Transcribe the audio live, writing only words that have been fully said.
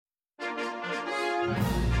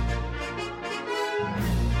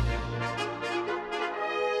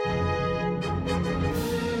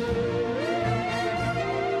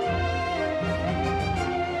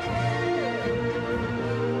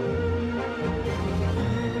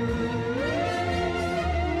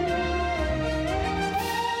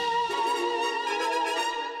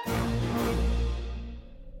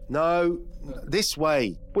No, this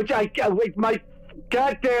way. My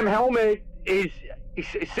goddamn helmet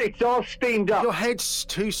it's all steamed up. Your head's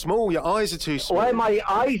too small. Your eyes are too small. Well, my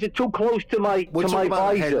eyes are too close to my We'll talk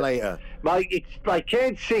about the head visor. later. I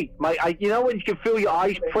can't see. You know when you can feel your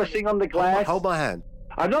eyes pressing on the glass? Hold my hand.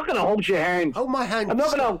 I'm not going to hold your hand. Hold my hand. I'm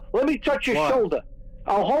not going to. Let me touch your shoulder.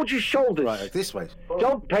 I'll hold your shoulders. Right, this way.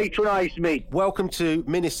 Don't patronize me. Welcome to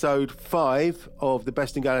Minisode 5 of the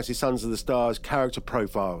Best in Galaxy Sons of the Stars character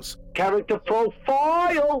profiles. Character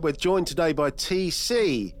profile. We're joined today by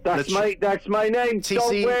TC. That's my name. TC,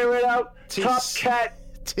 Don't wear it out. Top cat.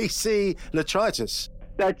 TC Latritus.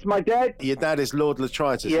 That's my dad. Your dad is Lord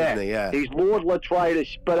Latritus, isn't he? Yeah. He's Lord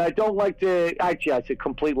Latritus, but I don't like to... Actually, that's a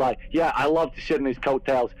complete lie. Yeah, I love to sit in his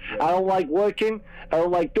coattails. I don't like working. I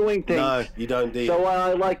don't like doing things. No, you don't, do you? So what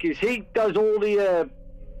I like is he does all the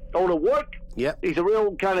work. Yep. He's a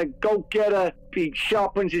real kind of go-getter. He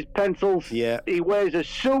sharpens his pencils. Yeah. He wears a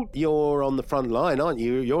suit. You're on the front line, aren't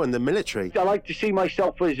you? You're in the military. I like to see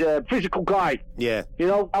myself as a physical guy. Yeah. You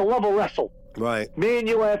know, I love a wrestle. Right. Me and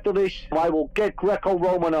you after this, I will get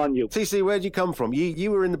Greco-Roman on you. TC, where'd you come from?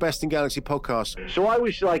 You were in the Best in Galaxy podcast. So I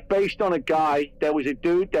was based on a guy that was a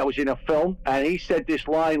dude that was in a film, and he said this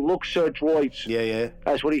line, "Look, sir, droids." Yeah.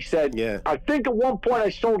 That's what he said. Yeah. I think at one point I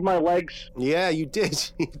sold my legs. Yeah, you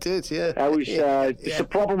did. You did, yeah. That was, it's a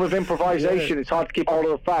problem with improvisation. Yeah. It's hard to keep all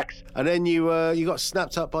of the facts. And then you got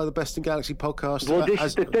snapped up by the Best in Galaxy podcast. Well, this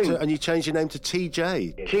is the thing. And you changed your name to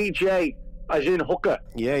TJ. TJ. As in hooker.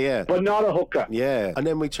 Yeah. But not a hooker. Yeah. And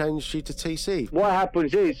then we changed you to TC. What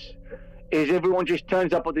happens is everyone just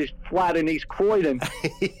turns up with this flat in East Croydon.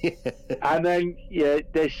 And then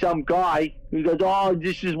there's some guy who goes, "Oh,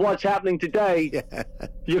 this is what's happening today. Yeah.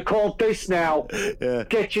 You're called this now. Yeah.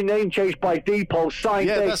 Get your name changed by Depot. Sign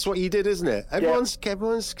Yeah, dates." that's what you did, isn't it? Everyone's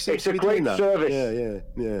it's a great service.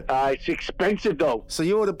 Yeah. It's expensive, though. So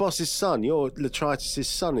you're the boss's son. You're Latritus'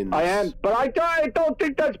 son in this. I am, but I don't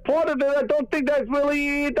think that's part of it. I don't think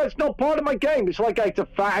that's not part of my game. It's a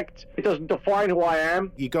fact. It doesn't define who I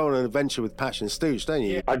am. You go on an adventure with Patch and Stooge, don't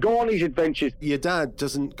you? I go on these adventures. Your dad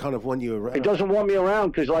doesn't kind of want you around. He doesn't want me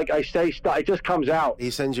around because, I stay stuck. It just comes out. He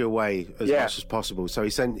sends you away as much as possible. So he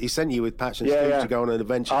sent you with Patch and Stooge to go on an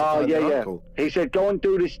adventure to find your uncle. He said, "Go and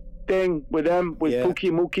do this thing with them, with Pookie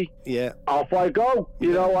and Mookie." Yeah. Off I go.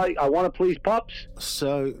 You know, I want to please pups.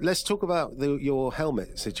 So let's talk about your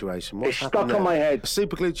helmet situation. What's stuck on my head.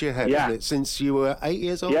 Super glued to your head, isn't it? Since you were 8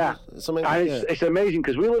 years old? Yeah. Something and it's amazing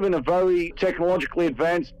because we live in a very technologically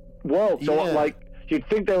advanced world. So, you'd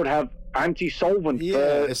think they would have anti-solvent.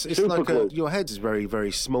 It's super glue. your head is very,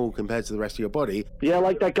 very small compared to the rest of your body. Yeah,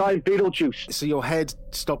 like that guy in Beetlejuice. So your head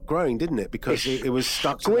stopped growing, didn't it? Because it was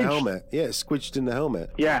stuck to the helmet. Yeah, it squidged in the helmet.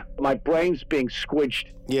 Yeah, my brain's being squidged.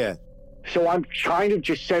 Yeah. So I'm kind of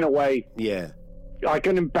just sent away. Yeah. Like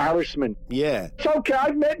an embarrassment. Yeah. It's okay,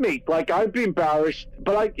 I've met me. I'd be embarrassed.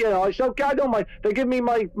 But it's okay, I don't mind. They give me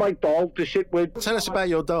my doll to sit with. Tell us about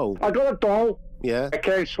your doll. I got a doll. Yeah. I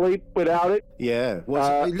can't sleep without it. Yeah.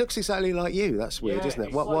 It looks exactly like you. That's weird, isn't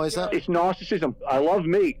it? Why is that? It's narcissism. I love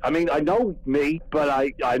me. I mean, I know me, but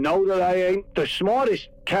I know that I ain't the smartest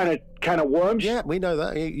kind of worms. Yeah, we know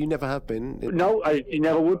that. You never have been. No, you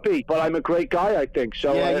never would be. But I'm a great guy, I think.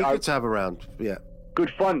 So yeah, you're good to have around. Yeah. Good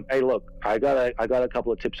fun. Hey, look, I got a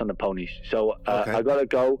couple of tips on the ponies, so okay. I gotta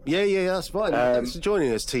go. Yeah, that's fine. Thanks for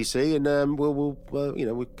joining us, TC, and we'll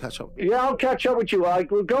catch up. Yeah, I'll catch up with you.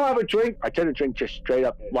 We'll go have a drink. I tend to drink just straight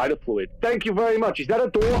up lighter fluid. Thank you very much. Is that a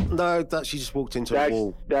door? No, she just walked into a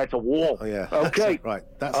wall. That's a wall. Oh yeah. Okay. Right.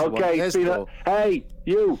 That's okay. There's the door. Hey,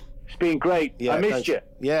 you. It's been great. Yeah, I missed you.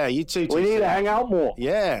 Yeah, you too. We need to hang out more.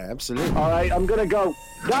 Yeah, absolutely. All right, I'm gonna go.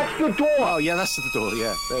 That's the door. Oh yeah, that's the door.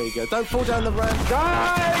 Yeah, there you go. Don't fall down the ramp.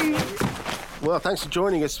 Die! Well, thanks for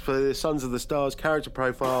joining us for the Sons of the Stars character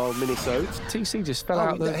profile minisodes. TC just fell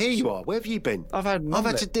out. Here you are. Where have you been? I've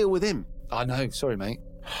had to deal with him. I know. Sorry, mate.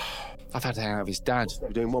 I've had to hang out with his dad.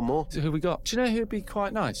 We're doing one more. Who we got? Do you know who'd be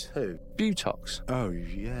quite nice? Who? Butox. Oh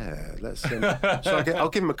yeah. Let's. I'll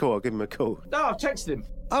give him a call. No, I've texted him.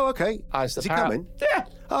 Oh, okay. Is he coming? Yeah.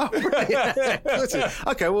 Oh, right.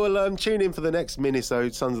 Okay, well, tune in for the next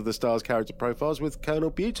minisode, Sons of the Stars character profiles with Colonel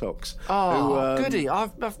Butox. Oh, goody.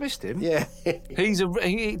 I've missed him. Yeah.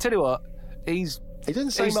 Tell you what, he's He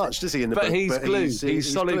doesn't say much, does he, in the book? But he's glue.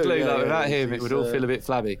 He's solid glue. Yeah, without him, it would all feel a bit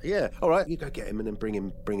flabby. Yeah. All right, you go get him and then bring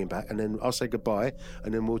him back, and then I'll say goodbye,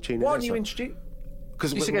 and then we'll tune in. Why don't you introduce?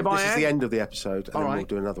 Because this say goodbye, is the end of the episode, and then right. we'll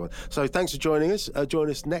do another one. So thanks for joining us. Join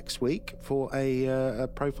us next week for a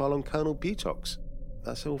profile on Colonel Butox.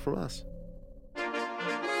 That's all from us.